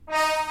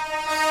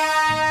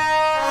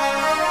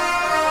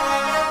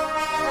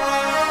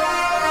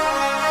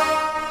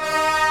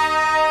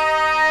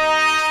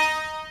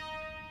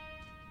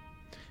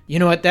You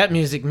know what that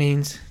music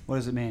means? What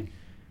does it mean?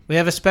 We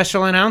have a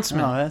special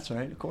announcement. Oh, that's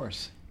right. Of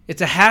course.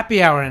 It's a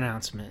happy hour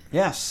announcement.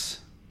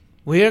 Yes.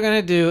 We are going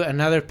to do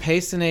another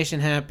Pace the Nation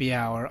happy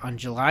hour on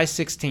July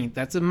 16th.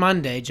 That's a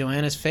Monday,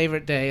 Joanna's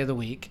favorite day of the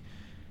week.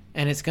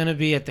 And it's going to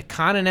be at the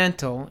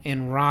Continental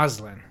in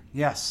Roslyn.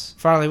 Yes.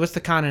 Farley, what's the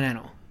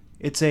Continental?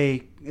 It's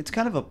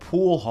kind of a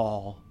pool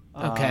hall.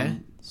 Okay.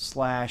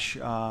 Slash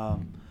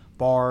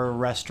bar,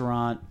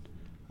 restaurant.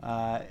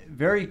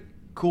 Very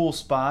cool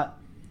spot.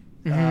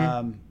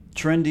 Mm-hmm.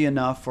 Trendy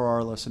enough for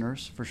our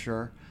listeners, for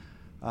sure.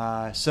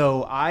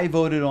 So I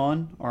voted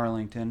on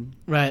Arlington,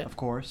 Right. of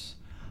course.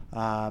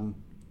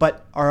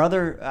 But our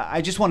other,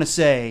 I just want to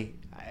say,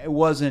 it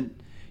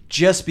wasn't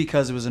just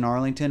because it was in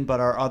Arlington,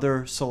 but our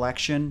other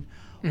selection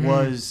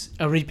was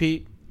a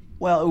repeat.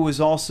 Well, it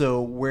was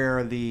also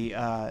where the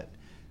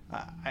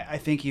I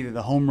think either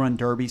the home run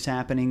derby's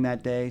happening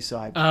that day, so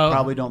I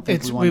probably don't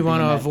think we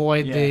want to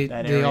avoid the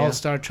area.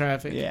 all-star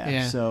traffic.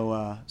 Yeah.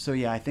 So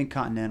yeah, I think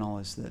Continental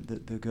is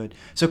the good.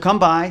 So come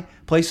by,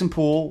 play some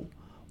pool,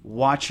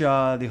 watch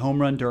the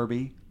home run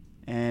derby,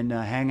 and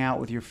hang out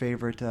with your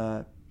favorite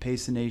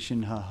Pace the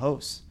Nation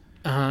hosts.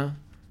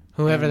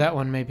 Whoever that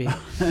one may be.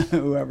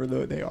 Whoever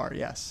they are,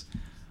 yes.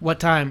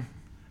 What time?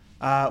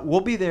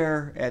 We'll be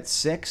there at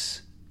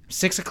 6.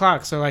 6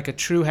 o'clock, so like a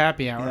true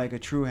happy hour. Yeah, like a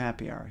true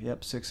happy hour.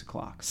 Yep, 6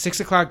 o'clock. 6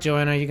 o'clock,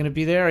 Joanna. Are you going to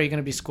be there or are you going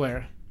to be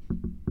square?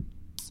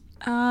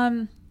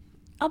 I'll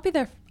be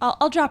there.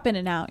 I'll drop in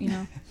and out,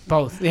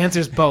 Both. The answer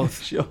is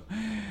both.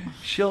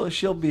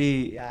 she'll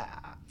be,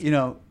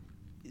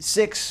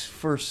 6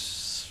 for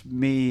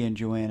me and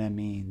Joanna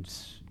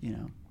means,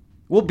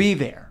 we'll be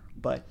there.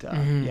 But,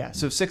 yeah,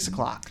 so 6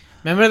 o'clock.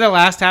 Remember the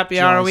last happy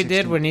hour July we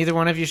did 16th. where neither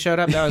one of you showed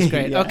up? That was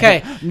great. Yeah.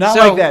 Okay. Not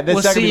so like that. That's we'll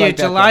not gonna see be you like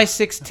that, July though.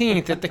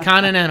 16th at the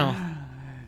Continental.